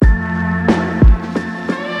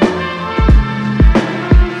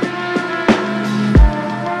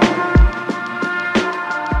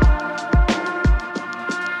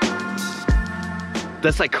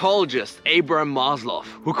The psychologist Abraham Maslow,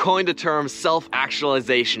 who coined the term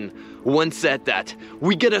self-actualization, once said that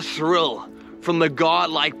we get a thrill from the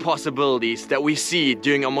godlike possibilities that we see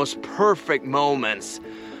during our most perfect moments,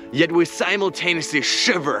 yet we simultaneously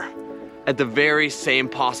shiver at the very same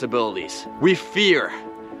possibilities. We fear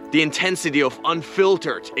the intensity of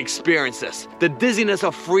unfiltered experiences, the dizziness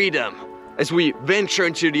of freedom as we venture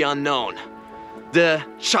into the unknown, the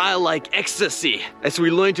childlike ecstasy as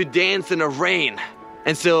we learn to dance in the rain.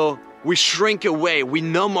 And so we shrink away, we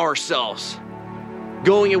numb ourselves,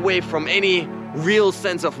 going away from any real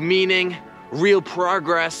sense of meaning, real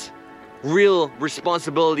progress, real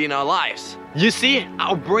responsibility in our lives. You see,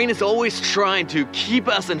 our brain is always trying to keep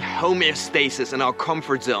us in homeostasis in our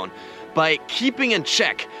comfort zone by keeping in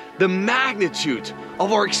check the magnitude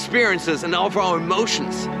of our experiences and of our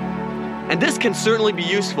emotions. And this can certainly be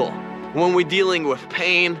useful when we're dealing with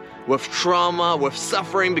pain, with trauma, with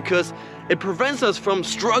suffering, because it prevents us from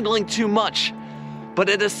struggling too much. But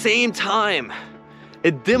at the same time,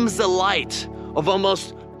 it dims the light of our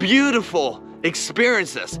most beautiful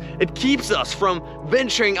experiences. It keeps us from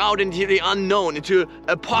venturing out into the unknown, into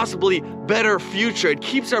a possibly better future. It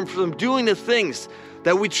keeps us from doing the things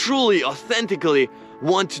that we truly, authentically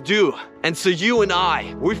want to do. And so you and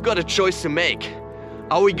I, we've got a choice to make.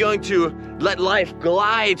 Are we going to let life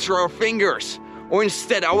glide through our fingers? Or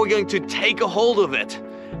instead, are we going to take a hold of it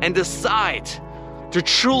and decide to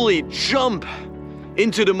truly jump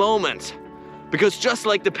into the moment? Because just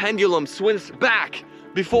like the pendulum swings back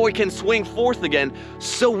before we can swing forth again,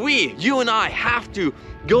 so you and I, have to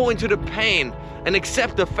go into the pain and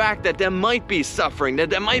accept the fact that there might be suffering, that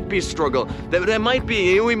there might be struggle, that there might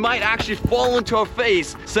be, we might actually fall into our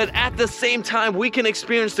face, so that at the same time we can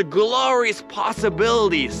experience the glorious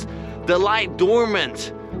possibilities, the light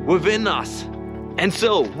dormant within us. And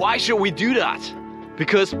so, why should we do that?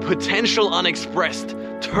 Because potential unexpressed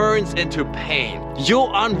turns into pain.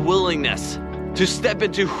 Your unwillingness to step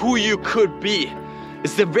into who you could be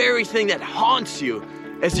is the very thing that haunts you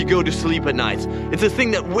as you go to sleep at night. It's the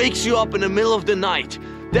thing that wakes you up in the middle of the night,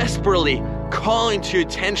 desperately calling to your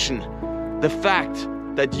attention the fact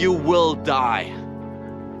that you will die.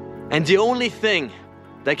 And the only thing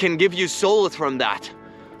that can give you solace from that,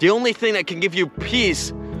 the only thing that can give you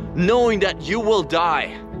peace knowing that you will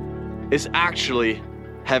die, is actually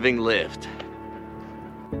having lived.